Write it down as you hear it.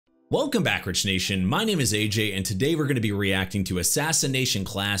Welcome back, Rich Nation. My name is AJ, and today we're going to be reacting to Assassination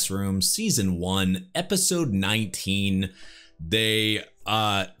Classroom Season 1, Episode 19. They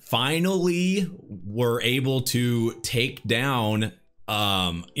finally were able to take down,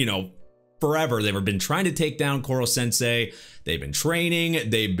 forever. They've been trying to take down Koro Sensei. They've been training,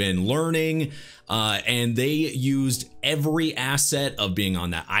 they've been learning, and they used every asset of being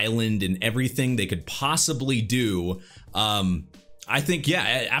on that island and everything they could possibly do. I think,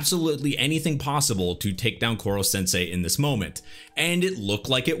 yeah, absolutely anything possible to take down Koro Sensei in this moment. And it looked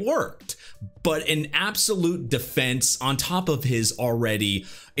like it worked. But an absolute defense on top of his already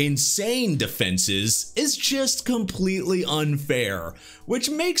insane defenses is just completely unfair. Which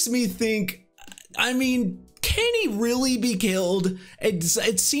makes me think, I mean, can he really be killed?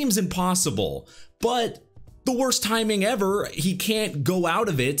 It seems impossible. But the worst timing ever, he can't go out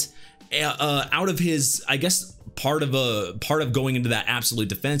of it, out of his, I guess, part of going into that absolute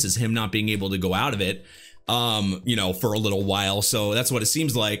defense is him not being able to go out of it, for a little while. So that's what it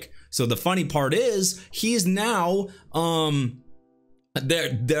seems like. So the funny part is he's now,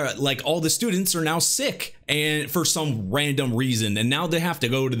 they're like, all the students are now sick and for some random reason. And now they have to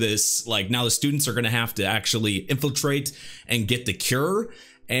go to this, like, now the students are going to have to actually infiltrate and get the cure.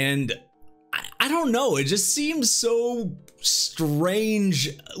 And I don't know, it just seems so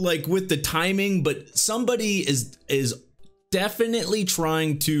strange, like, with the timing, but somebody is definitely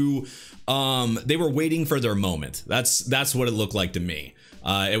trying to, they were waiting for their moment. That's what it looked like to me.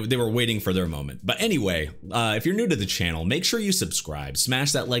 They were waiting for their moment. But anyway, if you're new to the channel, make sure you subscribe,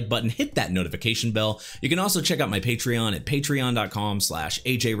 smash that like button, hit that notification bell. You can also check out my Patreon at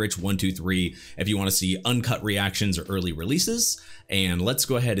patreon.com/ajrich123 if you want to see uncut reactions or early releases. And let's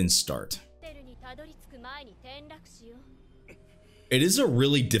go ahead and start. It is a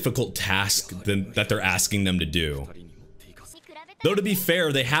really difficult task that they're asking them to do. Though, to be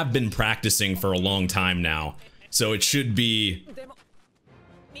fair, they have been practicing for a long time now, so it should be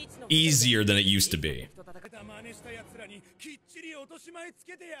easier than it used to be.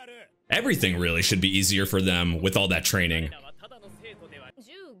 Everything really should be easier for them with all that training.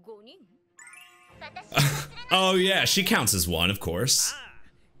 Oh yeah, she counts as one, of course.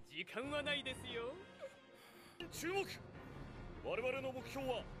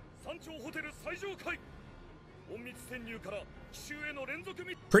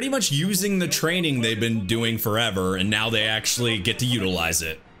 Pretty much using the training they've been doing forever, and now they actually get to utilize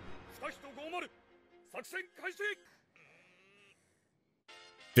it.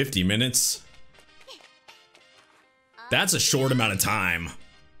 50 minutes? That's a short amount of time.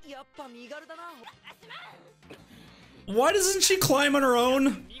 Why doesn't she climb on her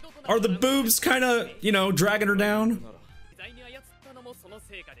own? Are the boobs kind of, dragging her down?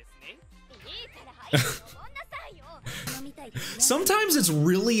 Sometimes it's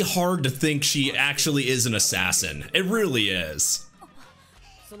really hard to think she actually is an assassin. It really is.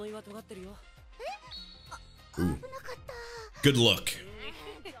 Ooh. Good look.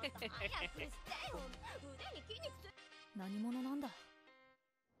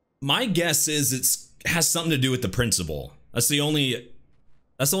 My guess is it has something to do with the principal. That's the only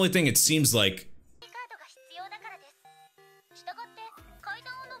thing it seems like.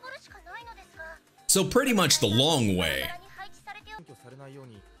 So pretty much the long way.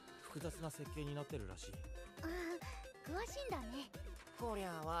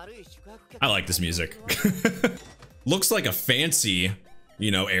 I like this music. Looks like a fancy,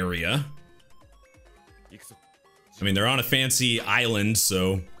 area. I mean, they're on a fancy island,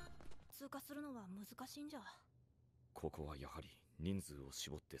 so.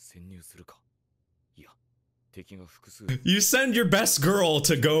 You send your best girl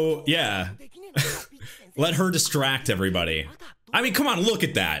to go, yeah. Let her distract everybody. I mean, come on, look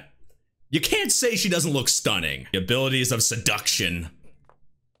at that. You can't say she doesn't look stunning. The abilities of seduction.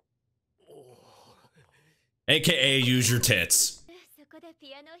 AKA use your tits.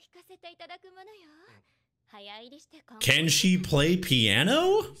 Can she play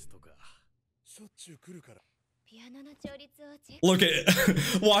piano? Look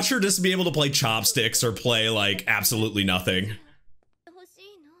at, watch her just be able to play chopsticks or play like absolutely nothing.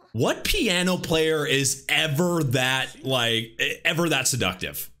 What piano player is ever that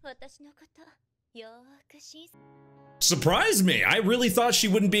seductive? Surprised me. I really thought she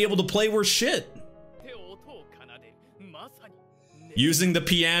wouldn't be able to play worth shit. Using the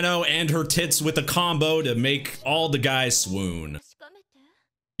piano and her tits with a combo to make all the guys swoon.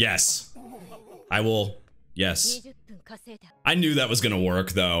 Yes. I will. Yes. I knew that was gonna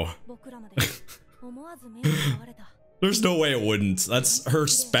work, though. There's no way it wouldn't. That's her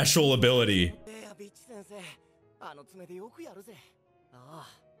special ability.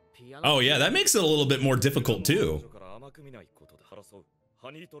 Oh yeah, that makes it a little bit more difficult too.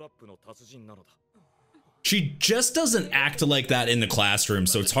 She just doesn't act like that in the classroom,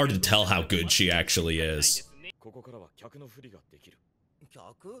 so it's hard to tell how good she actually is.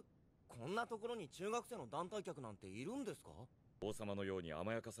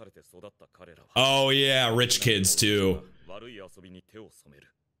 Oh yeah, rich kids too.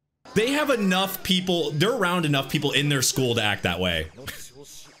 They have enough people, they're around enough people in their school to act that way.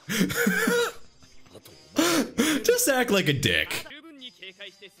 Just act like a dick.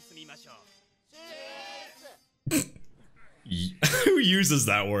 Who uses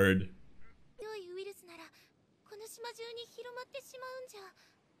that word?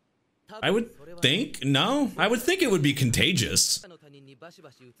 I would think, no, I would think it would be contagious.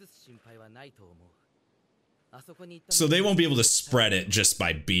 So they won't be able to spread it just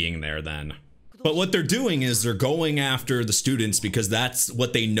by being there then. But what they're doing is they're going after the students because that's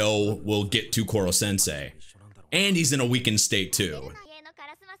what they know will get to Koro Sensei. And he's in a weakened state too.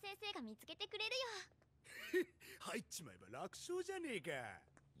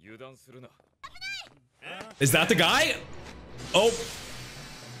 Is that the guy? Oh.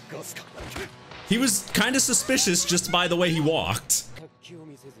 He was kind of suspicious just by the way he walked.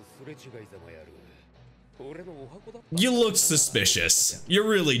 You looked suspicious. You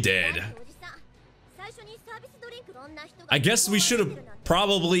really did. I guess we should have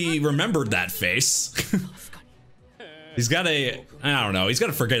probably remembered that face. He's got a, I don't know, he's got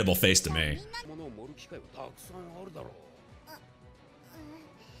a forgettable face to me.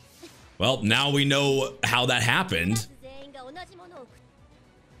 Well, now we know how that happened.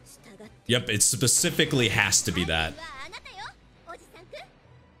 Yep, it specifically has to be that.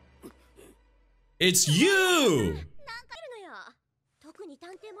 It's you!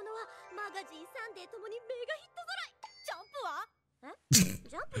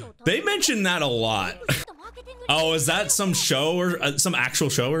 They mention that a lot. Oh, is that some show or some actual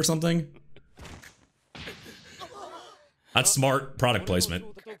show or something? That's smart product placement.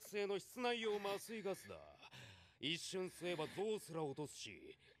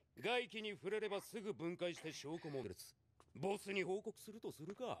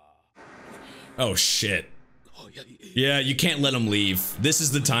 Oh shit. Yeah, you can't let him leave. This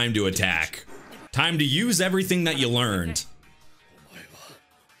is the time to attack. Time to use everything that you learned.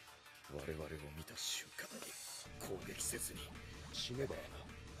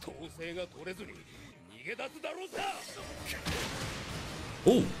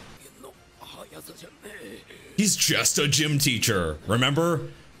 Oh. He's just a gym teacher, remember?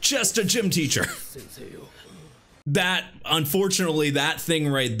 Just a gym teacher. That, unfortunately, that thing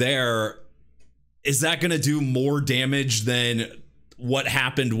right there, is that gonna do more damage than what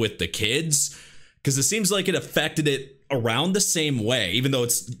happened with the kids? Because it seems like it affected it around the same way, even though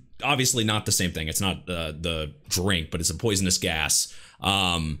it's obviously not the same thing. It's not the drink, but it's a poisonous gas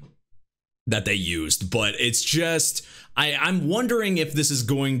that they used. But it's just, I'm wondering if this is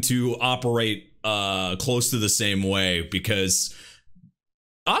going to operate close to the same way, because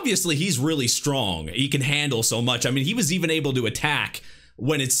obviously he's really strong. He can handle so much. I mean, he was even able to attack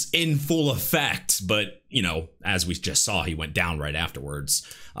when it's in full effect, but you know, as we just saw, he went down right afterwards.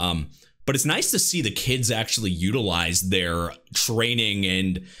 But it's nice to see the kids actually utilize their training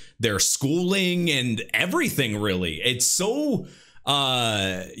and their schooling and everything, really. It's so,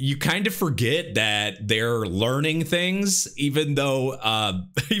 you kind of forget that they're learning things, even though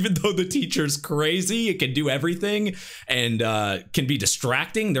the teacher's crazy, it can do everything and can be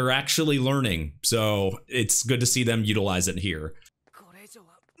distracting. They're actually learning. So it's good to see them utilize it here.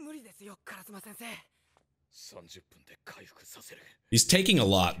 He's taking a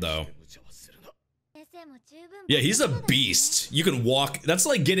lot though. Yeah, he's a beast. You can walk. That's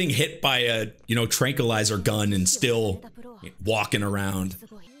like getting hit by a, you know, tranquilizer gun and still walking around.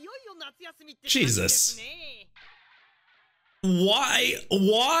 Jesus. Why?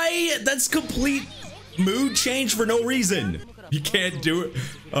 That's complete mood change for no reason. You can't do it.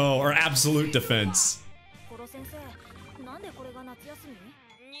 Oh, or absolute defense.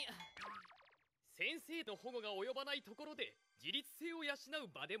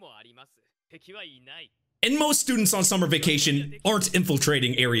 And most students on summer vacation aren't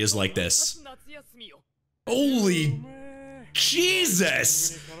infiltrating areas like this. Holy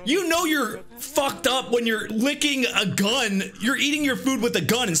Jesus! You know you're fucked up when you're licking a gun. You're eating your food with a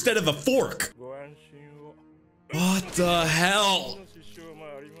gun instead of a fork. What the hell?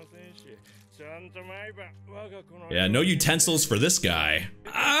 Yeah, no utensils for this guy.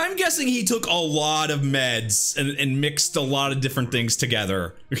 I'm guessing he took a lot of meds and mixed a lot of different things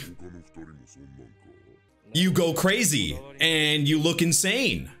together. You go crazy and you look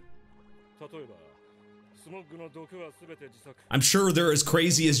insane. I'm sure they're as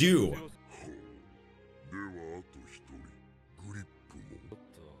crazy as you.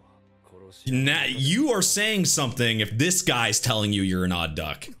 Now, you are saying something if this guy's telling you you're an odd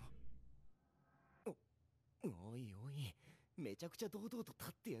duck.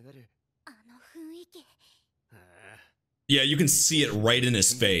 Yeah, you can see it right in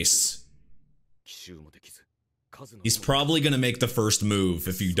his face. He's probably gonna make the first move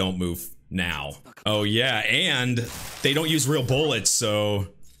if you don't move now. Oh yeah, and they don't use real bullets, so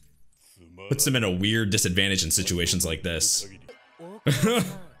puts them in a weird disadvantage in situations like this.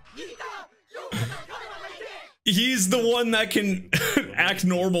 He's the one that can act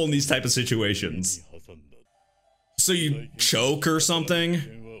normal in these type of situations. So you choke or something?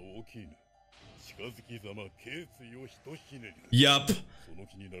 Yup.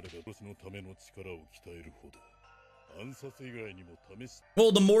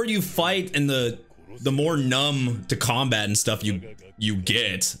 Well, the more you fight and the more numb to combat and stuff you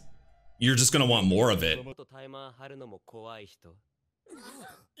get, you're just gonna want more of it.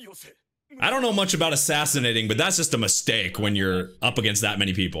 I don't know much about assassinating, but that's just a mistake when you're up against that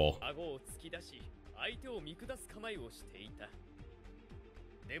many people.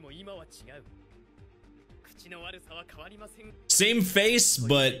 Same face,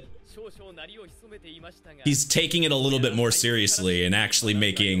 but he's taking it a little bit more seriously and actually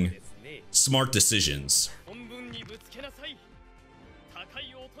making smart decisions.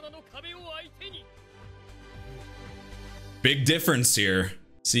 Big difference here.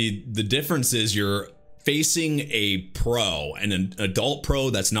 See, the difference is you're facing a pro, and an adult pro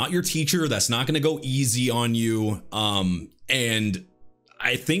that's not your teacher, that's not going to go easy on you. And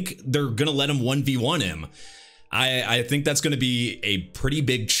I think they're going to let him 1v1 him. I think that's going to be a pretty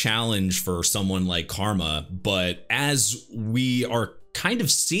big challenge for someone like Karma, but as we are kind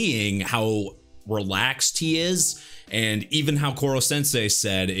of seeing how relaxed he is, and even how Koro Sensei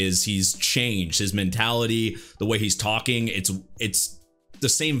said is he's changed his mentality, the way he's talking, it's the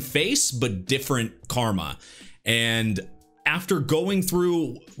same face but different Karma. And after going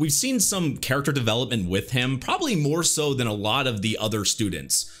through, we've seen some character development with him, probably more so than a lot of the other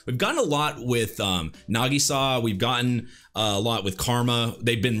students. We've gotten a lot with Nagisa, we've gotten a lot with Karma.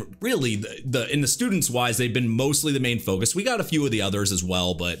 They've been really, in the students wise, they've been mostly the main focus. We got a few of the others as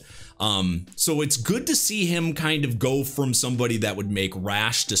well, but so it's good to see him kind of go from somebody that would make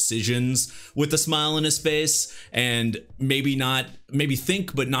rash decisions with a smile on his face and maybe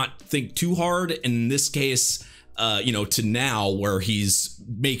think, but not think too hard. In this case, you know, to now where he's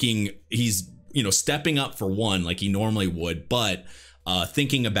stepping up for one like he normally would, but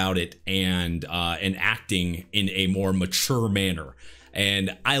thinking about it and acting in a more mature manner.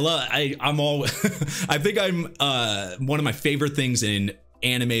 And I'm all I think I'm one of my favorite things in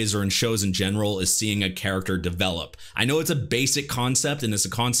animes or in shows in general is seeing a character develop. I know it's a basic concept, and it's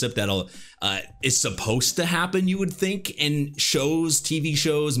a concept that'll is supposed to happen, you would think, in shows, TV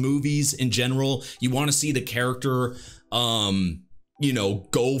shows, movies in general. You want to see the character you know,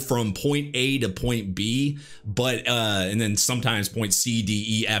 go from point A to point B, but and then sometimes point C,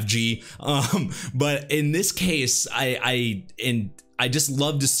 D, E, F, G. But in this case, I just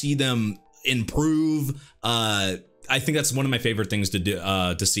love to see them improve. I think that's one of my favorite things to do,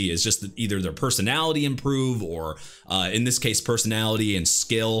 to see, is just either their personality improve, or in this case, personality and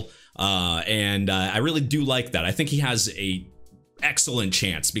skill. And I really do like that. I think he has a excellent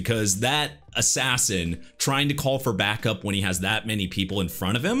chance, because that assassin trying to call for backup when he has that many people in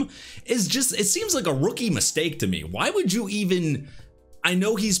front of him is just, it seems like a rookie mistake to me. Why would you even, I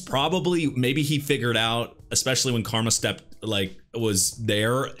know he's probably, maybe he figured out, especially when Karma was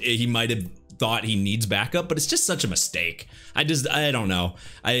there, he might have thought he needs backup, but it's just such a mistake. I don't know.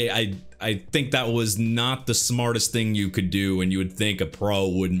 I think that was not the smartest thing you could do, and you would think a pro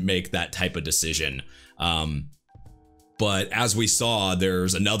wouldn't make that type of decision. But as we saw,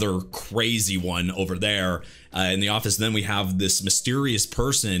 there's another crazy one over there in the office. Then we have this mysterious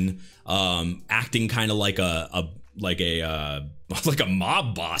person acting kind of like a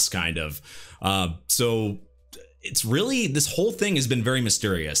mob boss kind of. So it's really, this whole thing has been very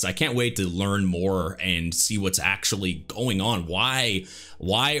mysterious. I can't wait to learn more and see what's actually going on. Why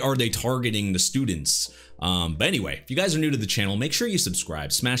are they targeting the students? But anyway, if you guys are new to the channel, make sure you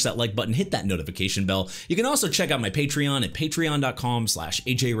subscribe, smash that like button, hit that notification bell. You can also check out my Patreon at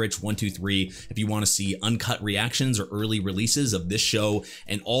patreon.com/ajrich123 if you want to see uncut reactions or early releases of this show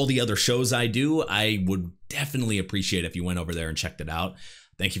and all the other shows I do. I would definitely appreciate it if you went over there and checked it out.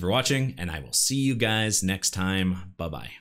 Thank you for watching, and I will see you guys next time. Bye-bye.